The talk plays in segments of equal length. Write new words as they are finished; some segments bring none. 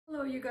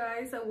Hello you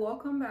guys,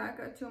 welcome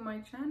back to my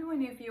channel,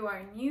 and if you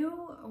are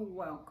new,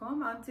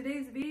 welcome. On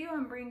today's video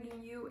I'm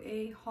bringing you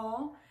a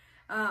haul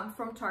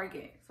from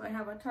Target. So I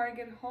have a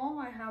Target haul.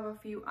 I have a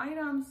few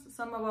items.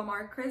 Some of them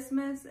are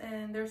Christmas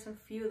and there's a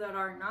few that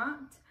are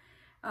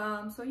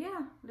not. So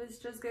yeah, let's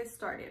just get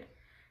started.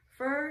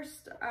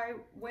 First, I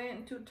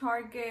went to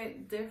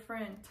Target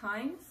different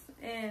times,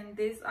 and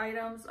these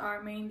items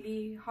are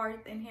mainly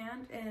Hearth and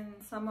Hand, and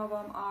some of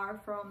them are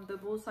from the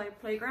Bullseye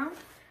Playground.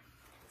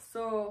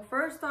 So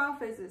first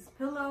off is this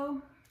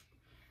pillow.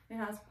 It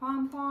has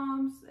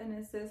pom-poms and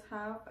it says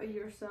have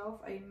yourself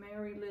a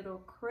merry little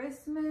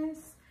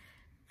Christmas.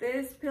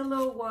 This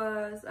pillow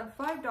was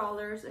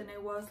 $5 and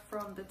it was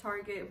from the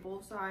Target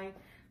Bullseye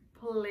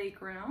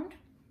Playground.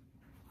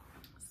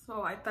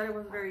 So I thought it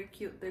was very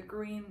cute. The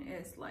green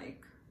is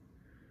like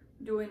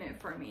doing it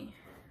for me.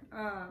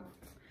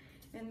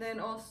 And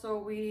then also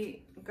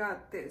we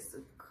got this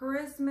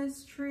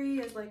Christmas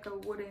tree. It's like a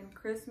wooden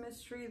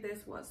Christmas tree.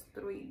 This was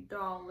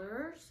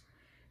 $3.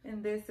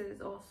 And this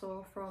is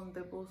also from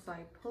the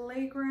Bullseye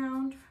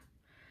Playground,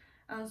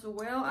 as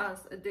well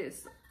as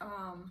this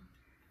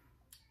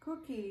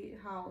cookie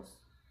house.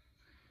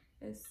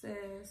 It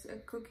says a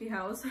cookie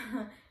house.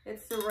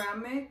 It's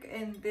ceramic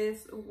and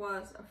this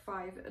was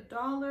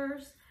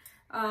 $5.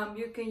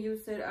 You can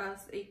use it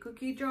as a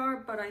cookie jar,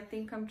 but I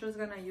think I'm just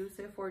gonna use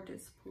it for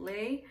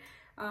display.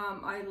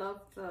 I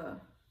love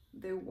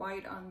the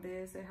white on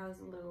this. It has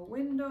little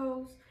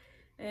windows,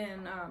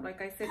 and like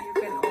I said, you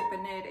can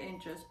open it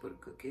and just put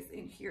cookies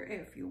in here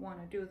if you want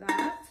to do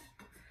that.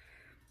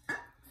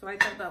 So I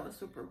thought that was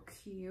super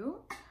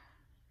cute.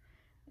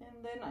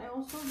 And then I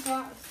also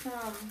got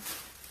some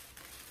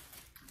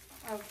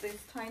of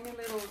this tiny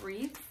little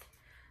wreaths.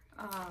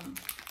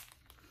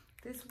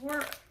 These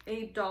were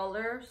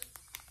 $8.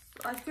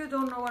 I still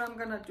don't know what I'm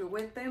gonna do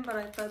with them, but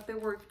I thought they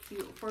were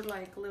cute for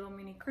like little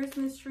mini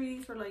Christmas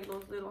trees, or like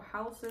those little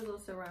houses,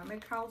 those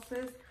ceramic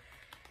houses.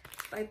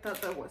 I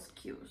thought that was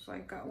cute, so I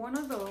got one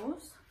of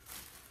those.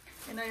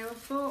 And I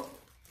also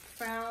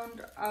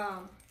found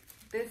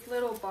these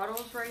little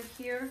bottles right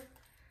here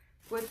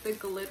with the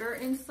glitter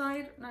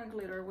inside, not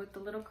glitter, with the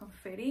little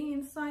confetti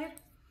inside.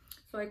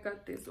 So I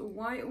got this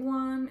white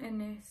one,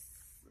 and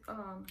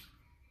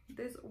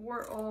these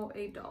were all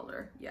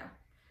 $8. Yeah.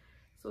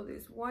 So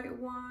this white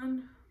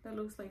one that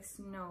looks like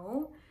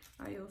snow.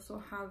 I also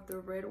have the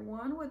red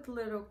one with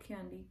little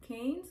candy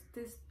canes.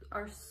 These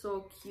are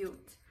so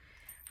cute.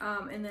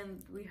 And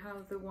then we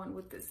have the one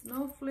with the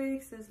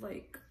snowflakes. It's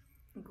like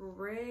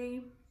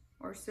gray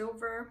or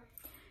silver.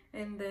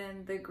 And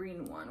then the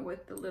green one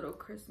with the little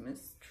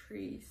Christmas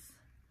trees.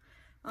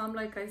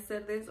 Like I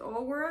said, these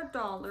all were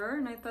 $1,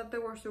 and I thought they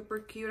were super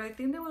cute. I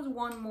think there was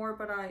one more,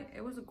 but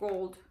it was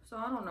gold, so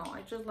I don't know.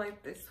 I just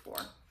like this four.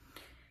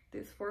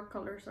 These four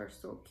colors are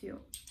so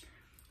cute.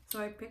 So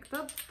I picked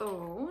up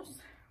those.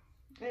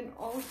 And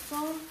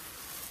also,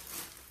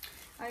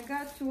 I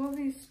got two of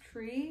these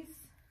trees.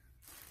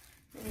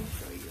 Let me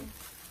show you.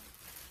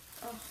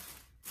 Oh,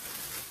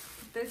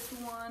 this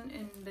one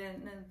and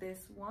then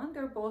this one.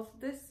 They're both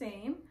the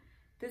same.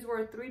 These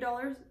were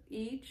 $3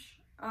 each.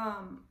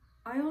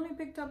 I only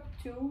picked up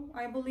two,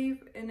 I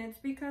believe, and it's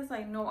because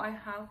I know I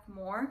have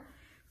more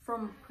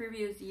from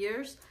previous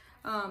years.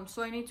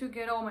 So I need to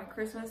get all my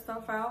Christmas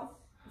stuff out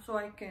so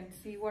I can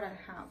see what I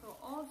have. So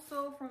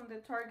also from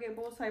the Target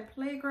Bullseye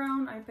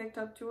Playground, I picked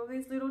up two of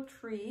these little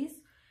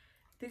trees.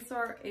 These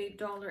are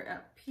 $8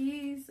 a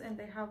piece, and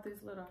they have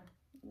this little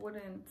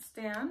wooden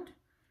stand.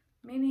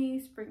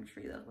 Mini spring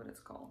tree, that's what it's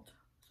called.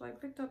 So I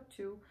picked up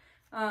two.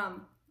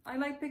 I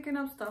like picking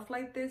up stuff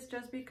like this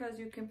just because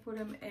you can put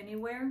them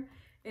anywhere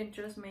and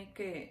just make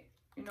it,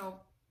 you know,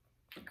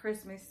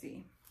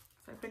 Christmassy.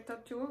 So I picked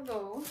up two of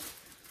those.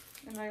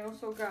 And I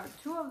also got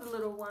two of the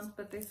little ones,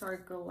 but these are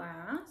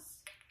glass.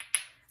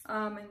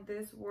 And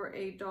these were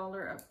 $8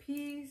 a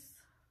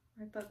piece.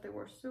 I thought they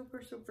were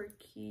super, super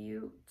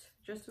cute,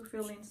 just to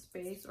fill in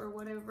space or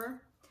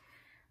whatever.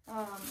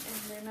 And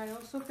then I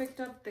also picked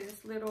up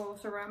this little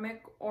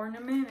ceramic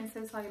ornament. It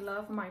says, I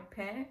love my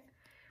pet.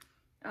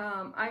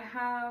 I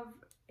have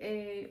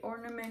a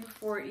ornament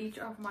for each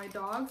of my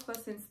dogs,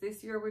 but since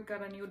this year we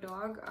got a new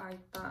dog, I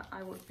thought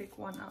I would pick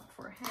one up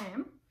for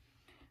him.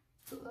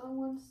 So that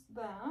one's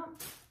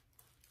that.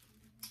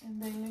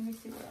 And then let me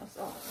see what else.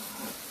 Oh,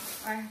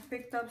 I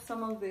picked up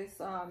some of this,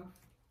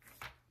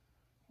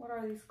 what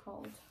are these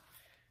called?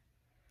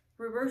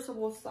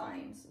 Reversible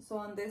signs. So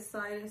on this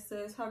side it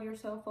says, have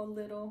yourself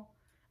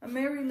a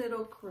merry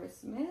little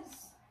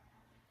Christmas.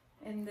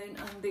 And then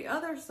on the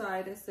other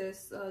side it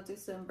says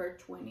December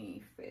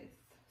 25th.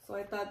 So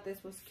I thought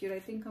this was cute. I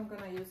think I'm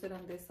gonna use it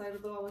on this side,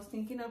 although I was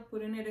thinking of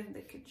putting it in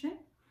the kitchen,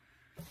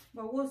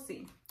 but we'll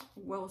see.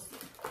 We'll see.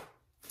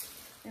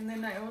 And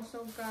then I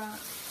also got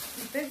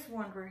this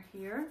one right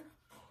here.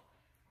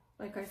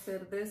 Like I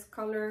said, this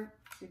color,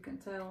 you can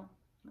tell,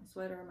 my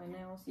sweater, my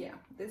nails. Yeah,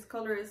 this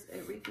color is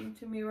everything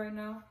to me right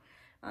now.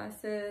 It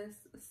says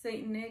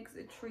St. Nick's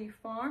Tree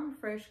Farm,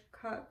 fresh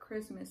cut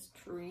Christmas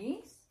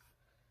trees.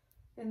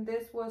 And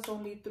this was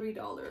only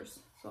 $3.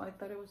 So I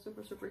thought it was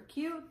super, super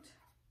cute.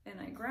 and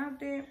I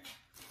grabbed it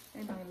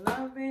and I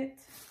love it.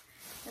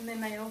 And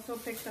then I also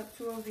picked up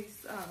 2 of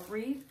these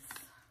wreaths.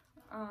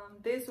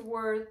 These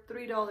were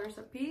 $3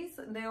 a piece.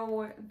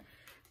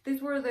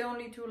 These were the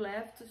only 2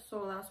 left,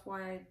 so that's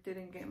why I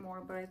didn't get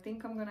more. But I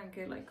think I'm gonna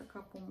get like a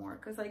couple more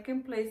because I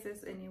can place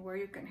this anywhere.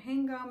 You can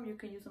hang them, you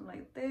can use them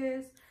like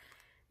this,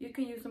 you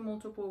can use them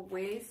multiple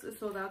ways.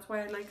 So that's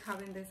why I like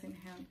having this in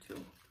hand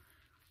too.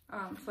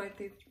 So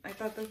I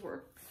thought these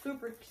were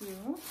super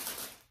cute.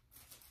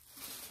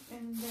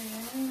 And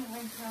then I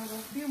have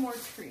a few more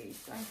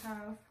trees. I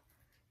have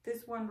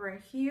this one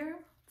right here,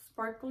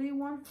 sparkly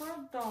one for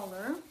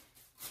 $1.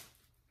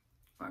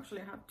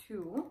 Actually, I have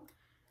 2.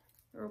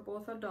 They were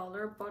both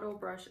 $1, bottle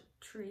brush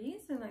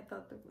trees, and I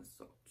thought that was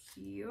so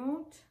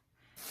cute.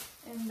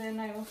 And then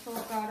I also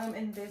got them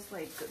in this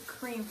like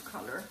cream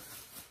color.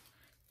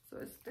 So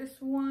it's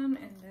this one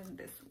and then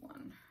this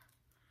one.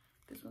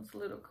 This one's a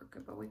little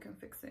crooked, but we can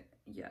fix it.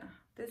 Yeah,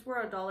 these were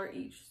 $1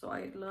 each, so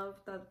I love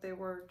that they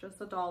were just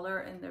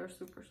 $1 and they're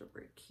super,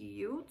 super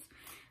cute.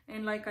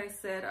 And like I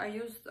said, I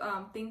used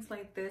things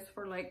like this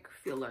for like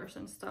fillers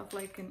and stuff,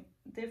 like in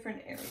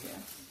different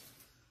areas.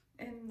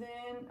 And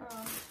then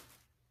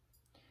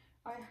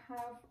I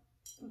have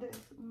these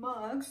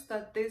mugs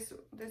that these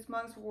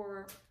mugs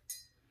were,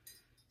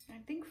 I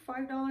think,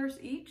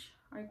 $5 each.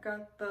 I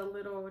got the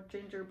little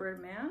gingerbread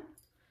man.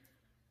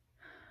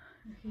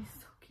 He's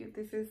so cute.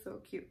 This is so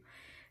cute.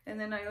 And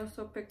then I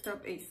also picked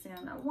up a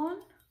Santa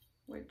one,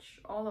 which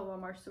all of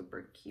them are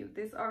super cute.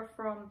 These are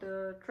from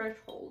the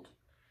Threshold.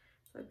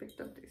 So I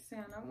picked up the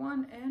Santa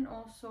one and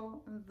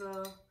also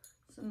the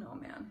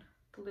snowman,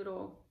 the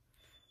little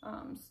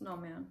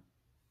snowman.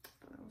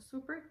 That was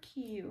super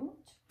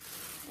cute.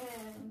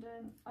 And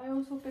then I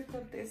also picked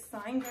up this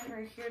sign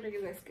right here that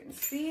you guys can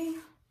see.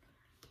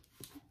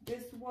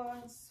 This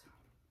was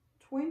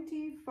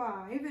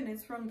 $25 and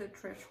it's from the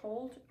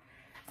Threshold.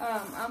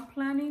 I'm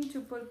planning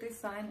to put this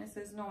sign that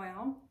says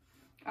Noel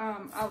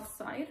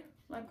outside,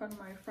 like on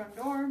my front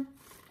door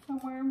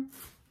somewhere.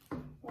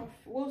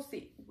 We'll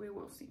see. We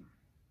will see.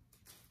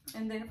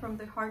 And then from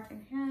the Heart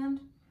in Hand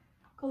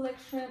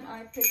collection,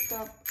 I picked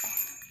up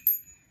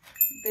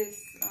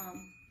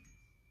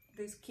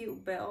these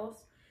cute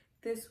bells.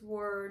 These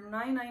were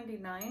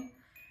 $9.99.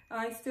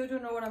 I still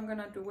don't know what I'm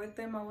gonna do with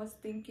them. I was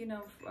thinking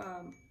of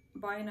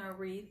buying a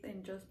wreath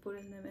and just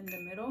putting them in the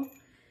middle.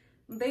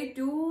 They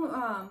do,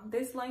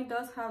 this line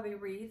does have a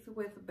wreath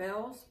with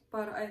bells,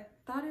 but I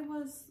thought it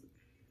was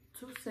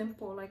too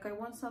simple. Like, I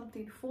want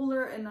something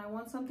fuller and I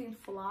want something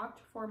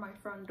flocked for my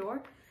front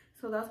door.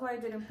 So that's why I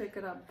didn't pick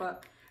it up,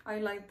 but I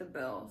like the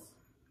bells.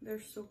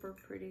 They're super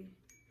pretty.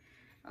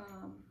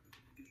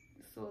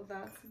 So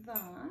that's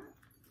that.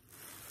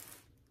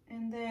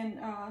 And then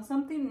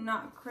something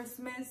not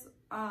Christmas,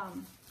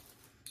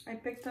 I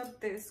picked up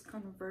this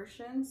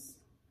Conversions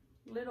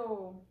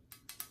little,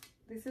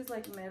 this is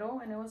like metal,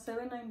 and it was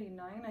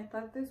 $7.99. I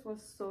thought this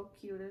was so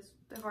cute. It's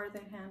the Heart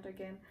in Hand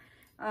again.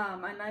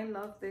 And I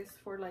love this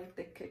for like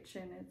the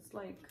kitchen. It's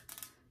like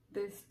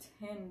this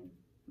tin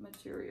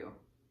material.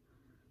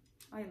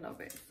 I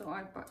love it. So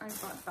I bought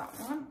that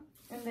one.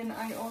 And then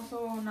I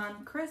also,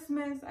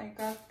 non-Christmas, I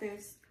got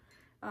this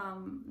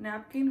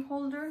napkin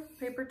holder,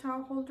 paper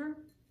towel holder,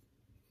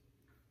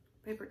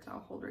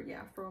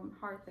 yeah, from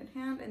Heart in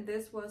Hand, and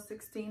this was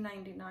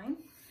 $16.99.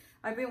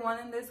 I've been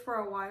wanting this for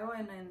a while,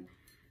 and then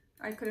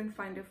I couldn't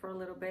find it for a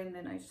little bit, and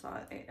then I saw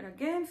it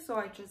again, so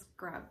I just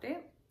grabbed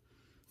it.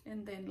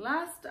 And then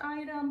last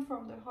item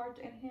from the Heart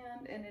in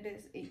Hand, and it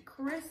is a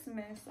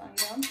Christmas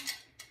item.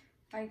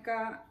 I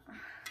got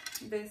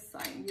this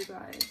sign, you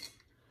guys.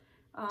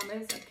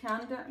 It's a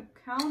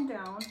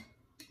countdown,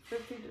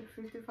 50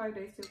 to 55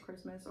 days till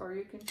Christmas, or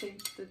you can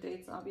change the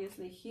dates.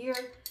 Obviously here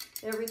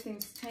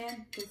everything's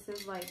 10. This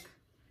is like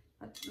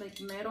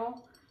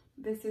metal.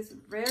 This is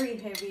very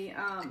heavy.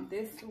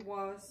 This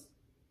was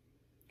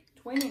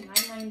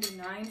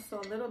 $29.99, so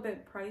a little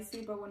bit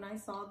pricey, but when I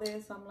saw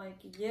this, I'm like,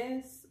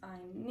 yes, I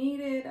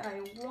need it,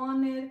 I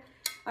want it.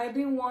 I've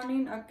been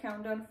wanting a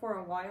countdown for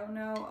a while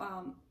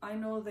now. I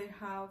know they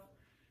have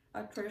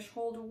a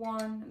Threshold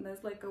one, and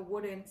there's like a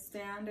wooden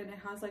stand, and it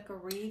has like a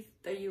wreath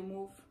that you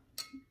move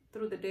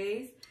through the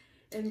days,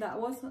 and that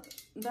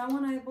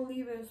one I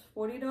believe is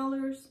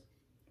 $40,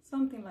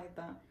 something like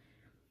that,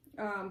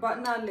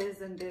 but not less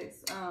than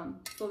this.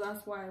 So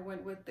that's why I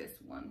went with this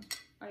one.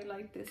 I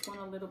like this one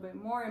a little bit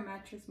more. It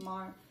matches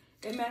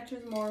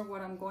more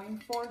what I'm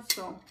going for.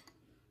 So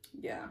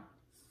yeah,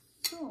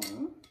 so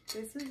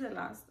this is the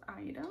last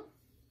item.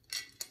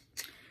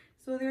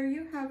 So there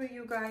you have it,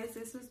 you guys.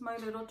 This is my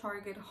little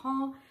Target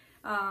haul.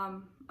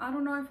 I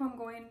don't know if I'm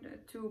going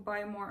to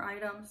buy more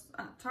items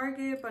at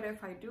Target, but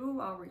if I do,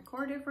 I'll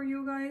record it for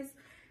you guys.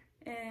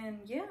 And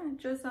yeah,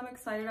 I'm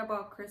excited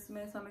about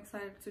Christmas. I'm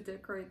excited to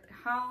decorate the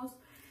house.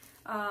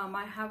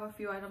 I have a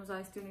few items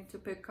I still need to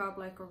pick up,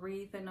 like a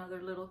wreath and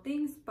other little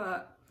things,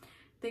 but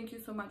thank you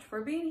so much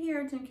for being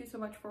here. Thank you so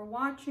much for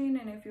watching.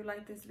 And if you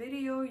like this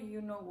video,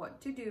 you know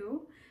what to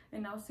do,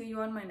 and I'll see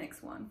you on my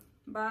next one.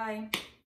 Bye.